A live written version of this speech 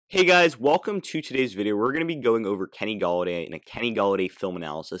Hey guys, welcome to today's video. We're going to be going over Kenny Golladay and a Kenny Golladay film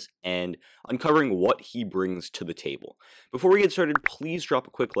analysis and uncovering what he brings to the table. Before we get started, please drop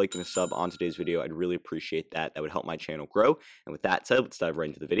a quick like and a sub on today's video. I'd really appreciate that. That would help my channel grow. And with that said, let's dive right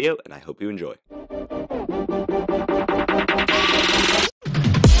into the video, and I hope you enjoy.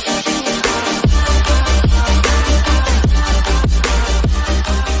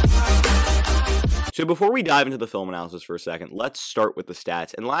 So before we dive into the film analysis for a second, let's start with the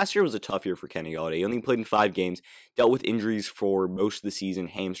stats. And last year was a tough year for Kenny Golladay. He only played in 5 games, dealt with injuries for most of the season,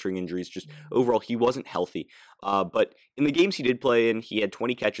 hamstring injuries. Just overall, he wasn't healthy. But in the games he did play in, he had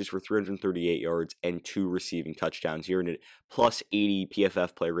 20 catches for 338 yards and 2 receiving touchdowns. He earned a plus 80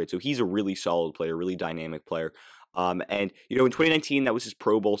 PFF player grade. So he's a really solid player, really dynamic player. And, you know, in 2019, that was his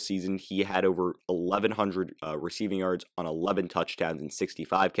Pro Bowl season. He had over 1,100 receiving yards on 11 touchdowns and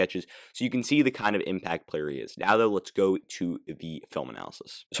 65 catches. So you can see the kind of impact player he is. Now, though, let's go to the film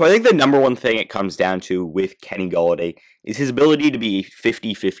analysis. So I think the number one thing it comes down to with Kenny Golladay is his ability to be a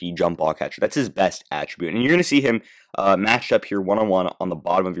 50-50 jump ball catcher. That's his best attribute. And you're going to see him matched up here one-on-one on the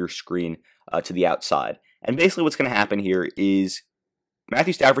bottom of your screen to the outside. And basically what's going to happen here is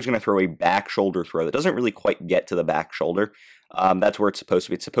Matthew Stafford's going to throw a back shoulder throw that doesn't really quite get to the back shoulder. That's where it's supposed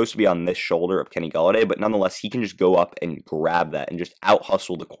to be. It's supposed to be on this shoulder of Kenny Golladay, but nonetheless, he can just go up and grab that and just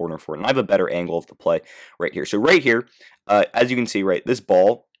out-hustle the corner for it. And I have a better angle of the play right here. So right here, as you can see, right, this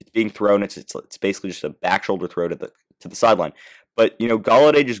ball, it's being thrown. It's basically just a back shoulder throw to the sideline. But, you know,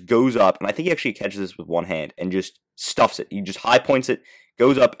 Golladay just goes up, and I think he actually catches this with one hand and just stuffs it. He just high points it,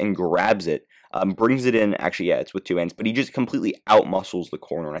 goes up and grabs it. Brings it in, actually, yeah, it's with 2 hands, but he just completely out-muscles the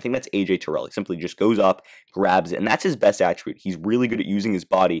corner, and I think that's A.J. Terrell. He simply just goes up, grabs it, and that's his best attribute. He's really good at using his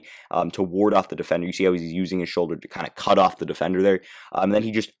body to ward off the defender. You see how he's using his shoulder to kind of cut off the defender there, and then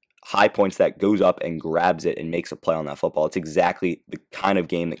he just high points that, goes up and grabs it and makes a play on that football. It's exactly the kind of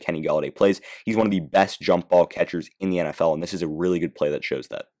game that Kenny Golladay plays. He's one of the best jump ball catchers in the NFL, and this is a really good play that shows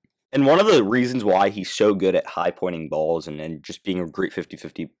that. And one of the reasons why he's so good at high-pointing balls and just being a great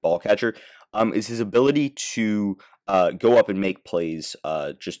 50-50 ball catcher is his ability to go up and make plays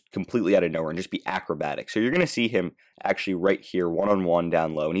just completely out of nowhere and just be acrobatic. So you're going to see him actually right here, one-on-one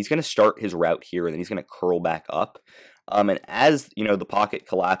down low, and he's going to start his route here, and then he's going to curl back up. And as, you know, the pocket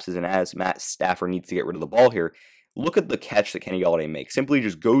collapses and as Matt Stafford needs to get rid of the ball here, look at the catch that Kenny Golladay makes. Simply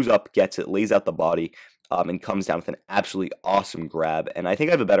just goes up, gets it, lays out the body, and comes down with an absolutely awesome grab. And I think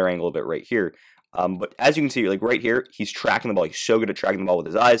I have a better angle of it right here. But as you can see, like right here, he's tracking the ball. He's so good at tracking the ball with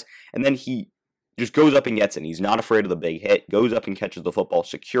his eyes. And then he just goes up and gets it. And he's not afraid of the big hit. Goes up and catches the football,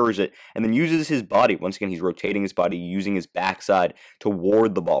 secures it, and then uses his body. Once again, he's rotating his body, using his backside to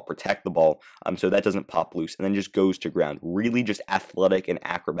ward the ball, protect the ball, so that doesn't pop loose, and then just goes to ground. Really just athletic and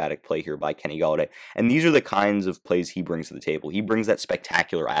acrobatic play here by Kenny Golladay. And these are the kinds of plays he brings to the table. He brings that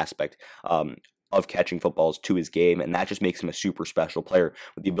spectacular aspect of catching footballs to his game, and that just makes him a super special player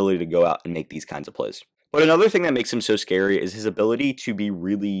with the ability to go out and make these kinds of plays. But another thing that makes him so scary is his ability to be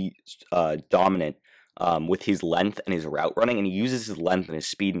really dominant with his length and his route running, and he uses his length and his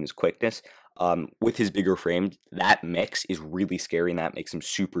speed and his quickness with his bigger frame. That mix is really scary, and that makes him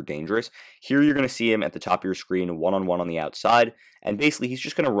super dangerous. Here you're going to see him at the top of your screen, one-on-one on the outside, and basically he's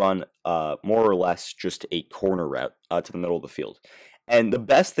just going to run more or less just a corner route to the middle of the field. And the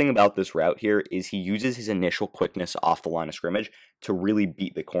best thing about this route here is he uses his initial quickness off the line of scrimmage to really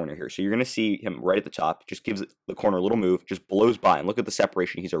beat the corner here. So you're going to see him right at the top, just gives the corner a little move, just blows by, and look at the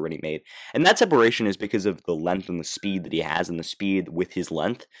separation he's already made. And that separation is because of the length and the speed that he has, and the speed with his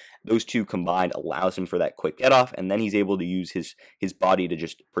length. Those two combined allows him for that quick get off, and then he's able to use his body to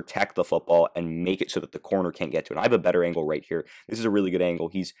just protect the football and make it so that the corner can't get to it. And I have a better angle right here. This is a really good angle.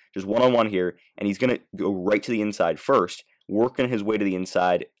 He's just one-on-one here, and he's going to go right to the inside first, working his way to the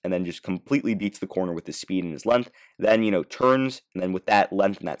inside, and then just completely beats the corner with his speed and his length. Then, you know, turns, and then with that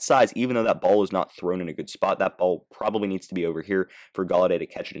length and that size, even though that ball is not thrown in a good spot, that ball probably needs to be over here for Golladay to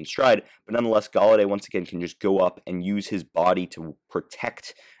catch it in stride. But nonetheless, Golladay, once again, can just go up and use his body to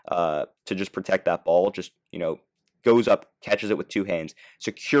protect, protect that ball, just, you know, goes up, catches it with 2 hands,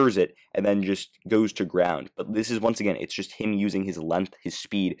 secures it, and then just goes to ground. But this is, once again, it's just him using his length, his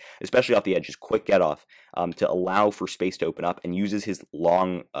speed, especially off the edge, his quick get off, to allow for space to open up, and uses his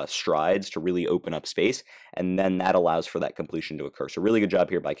long strides to really open up space, and then that allows for that completion to occur. So really good job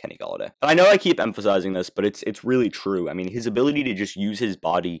here by Kenny Golladay. I know I keep emphasizing this, but it's really true. I mean, his ability to just use his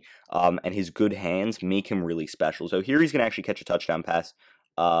body and his good hands make him really special. So here he's going to actually catch a touchdown pass.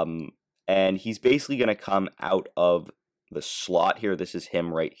 And he's basically going to come out of the slot here. This is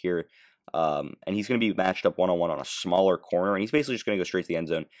him right here. And he's going to be matched up one-on-one on a smaller corner, and he's basically just going to go straight to the end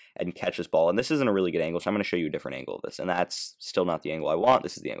zone and catch this ball. And this isn't a really good angle, so I'm going to show you a different angle of this, and that's still not the angle I want.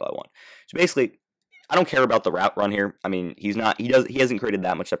 This is the angle I want. So basically, I don't care about the route run here. I mean, he hasn't created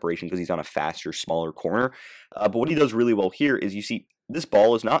that much separation because he's on a faster, smaller corner. But what he does really well here is you see this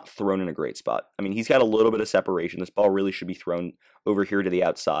ball is not thrown in a great spot. I mean, he's got a little bit of separation. This ball really should be thrown over here to the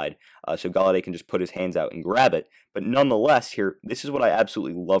outside, so Golladay can just put his hands out and grab it. But nonetheless, here, this is what I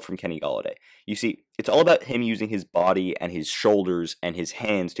absolutely love from Kenny Golladay. You see, it's all about him using his body and his shoulders and his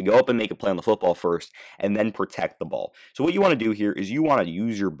hands to go up and make a play on the football first and then protect the ball. So what you want to do here is you want to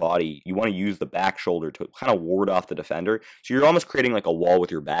use your body, you want to use the back shoulder to kind of ward off the defender. So you're almost creating like a wall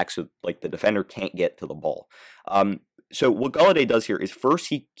with your back so like the defender can't get to the ball. So what Golladay does here is first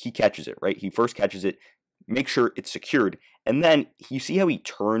he catches it, right? He first catches it, make sure it's secured, and then you see how he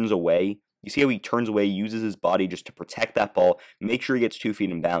turns away? You see how he turns away, uses his body just to protect that ball, make sure he gets 2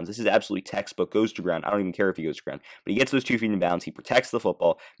 feet in bounds. This is absolutely textbook, goes to ground. I don't even care if he goes to ground, but he gets those 2 feet in bounds, he protects the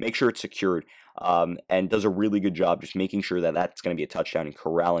football, make sure it's secured, and does a really good job just making sure that that's going to be a touchdown and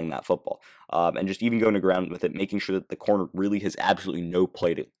corralling that football. And just even going to ground with it, making sure that the corner really has absolutely no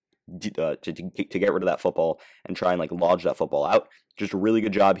play to get rid of that football and try and like lodge that football out. Just a really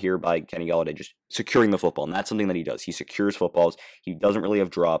good job here by Kenny Golladay, just securing the football, and that's something that he does. He secures footballs. He doesn't really have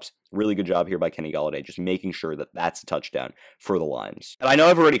drops. Really good job here by Kenny Golladay, just making sure that that's a touchdown for the Lions. And I know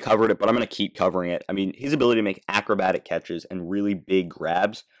I've already covered it, but I'm going to keep covering it. I mean, his ability to make acrobatic catches and really big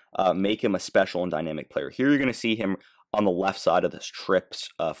grabs make him a special and dynamic player. Here you're going to see him on the left side of this trips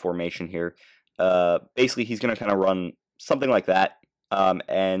formation here. Basically, he's going to kind of run something like that.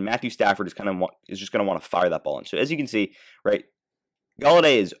 And Matthew Stafford is just going to want to fire that ball in. So as you can see, right,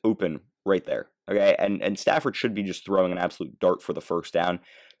 Golladay is open right there, okay? And Stafford should be just throwing an absolute dart for the first down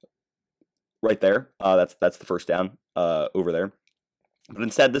right there. That's the first down over there. But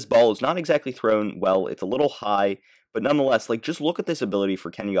instead, this ball is not exactly thrown well. It's a little high, but nonetheless, like, just look at this ability for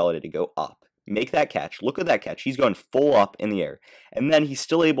Kenny Golladay to go up. Make that catch. Look at that catch. He's going full up in the air. And then he's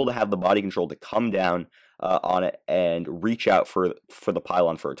still able to have the body control to come down on it and reach out for the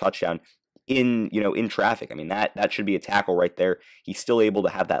pylon for a touchdown in traffic. I mean, that should be a tackle right there. He's still able to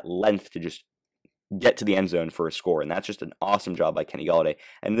have that length to just get to the end zone for a score, and that's just an awesome job by Kenny Golladay.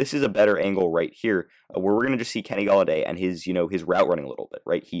 And this is a better angle right here, where we're going to just see Kenny Golladay and his route running a little bit,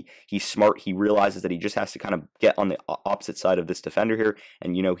 right? He's smart. He realizes that he just has to kind of get on the opposite side of this defender here,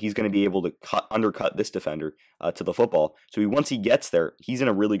 and he's going to be able to undercut this defender to the football. So once he gets there, he's in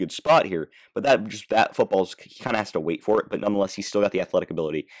a really good spot here. But that football's, he kind of has to wait for it, but nonetheless, he's still got the athletic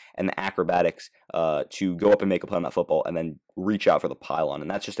ability and the acrobatics to go up and make a play on that football and then reach out for the pylon.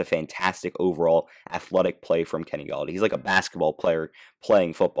 And that's just a fantastic overall athletic play from Kenny Golladay. He's like a basketball player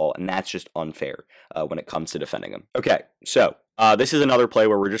playing football, and that's just unfair when it comes to defending him. Okay, so this is another play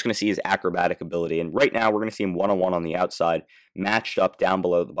where we're just going to see his acrobatic ability, and right now we're going to see him one-on-one on the outside, matched up down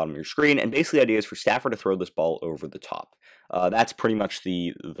below the bottom of your screen, and basically the idea is for Stafford to throw this ball over the top. That's pretty much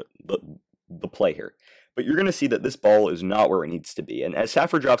the play here. But you're going to see that this ball is not where it needs to be. And as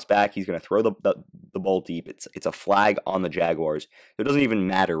Stafford drops back, he's going to throw the ball deep. It's a flag on the Jaguars. It doesn't even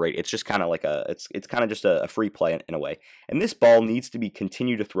matter, right? It's just kind of like it's kind of just a free play in a way. And this ball needs to be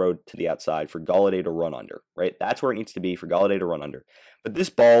continued to throw to the outside for Golladay to run under, right? That's where it needs to be for Golladay to run under. But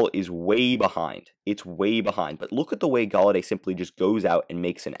this ball is way behind. It's way behind. But look at the way Golladay simply just goes out and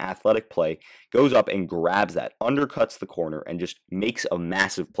makes an athletic play, goes up and grabs that, undercuts the corner, and just makes a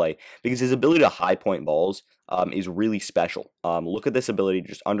massive play because his ability to high point balls is really special. Look at this ability to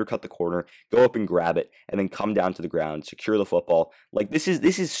just undercut the corner, go up and grab it, and then come down to the ground, secure the football. Like, this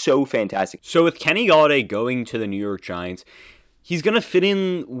is so fantastic. So with Kenny Golladay going to the New York Giants, he's going to fit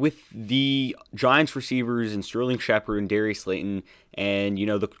in with the Giants receivers and Sterling Shepard and Darius Slayton and,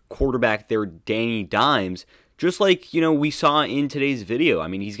 the quarterback there, Danny Dimes, just like, we saw in today's video. I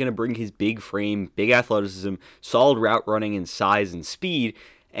mean, he's going to bring his big frame, big athleticism, solid route running and size and speed,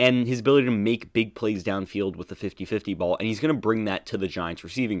 and his ability to make big plays downfield with the 50-50 ball, and he's going to bring that to the Giants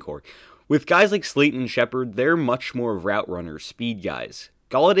receiving corps. With guys like Slayton and Shepard, they're much more of route runners, speed guys.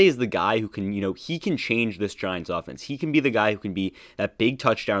 Golladay is the guy who can, he can change this Giants offense. He can be the guy who can be that big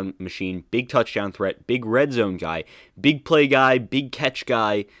touchdown machine, big touchdown threat, big red zone guy, big play guy, big catch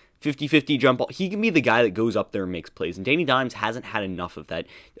guy, 50-50 jump ball. He can be the guy that goes up there and makes plays. And Danny Dimes hasn't had enough of that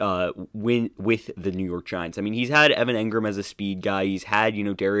with the New York Giants. I mean, he's had Evan Engram as a speed guy. He's had,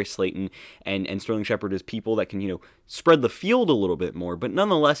 Darius Slayton and Sterling Shepard as people that can, spread the field a little bit more. But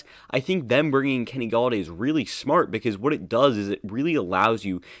nonetheless, I think them bringing in Kenny Golladay is really smart because what it does is it really allows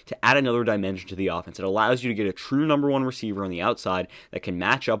you to add another dimension to the offense. It allows you to get a true number one receiver on the outside that can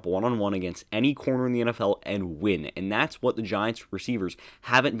match up one-on-one against any corner in the NFL and win. And that's what the Giants receivers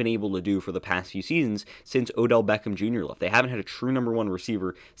haven't been able to do for the past few seasons since Odell Beckham Jr. left. They haven't had a true number one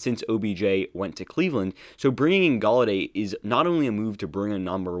receiver since OBJ went to Cleveland. So bringing in Golladay is not only a move to bring a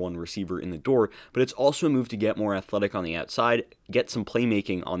number one receiver in the door, but it's also a move to get more athletic on the outside, get some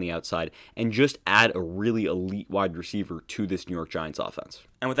playmaking on the outside, and just add a really elite wide receiver to this New York Giants offense.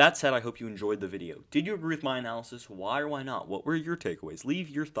 And with that said, I hope you enjoyed the video. Did you agree with my analysis? Why or why not? What were your takeaways? Leave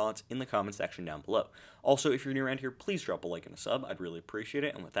your thoughts in the comment section down below. Also, if you're new around here, please drop a like and a sub. I'd really appreciate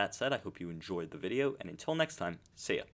it. And with that said, I hope you enjoyed the video. And until next time, see ya.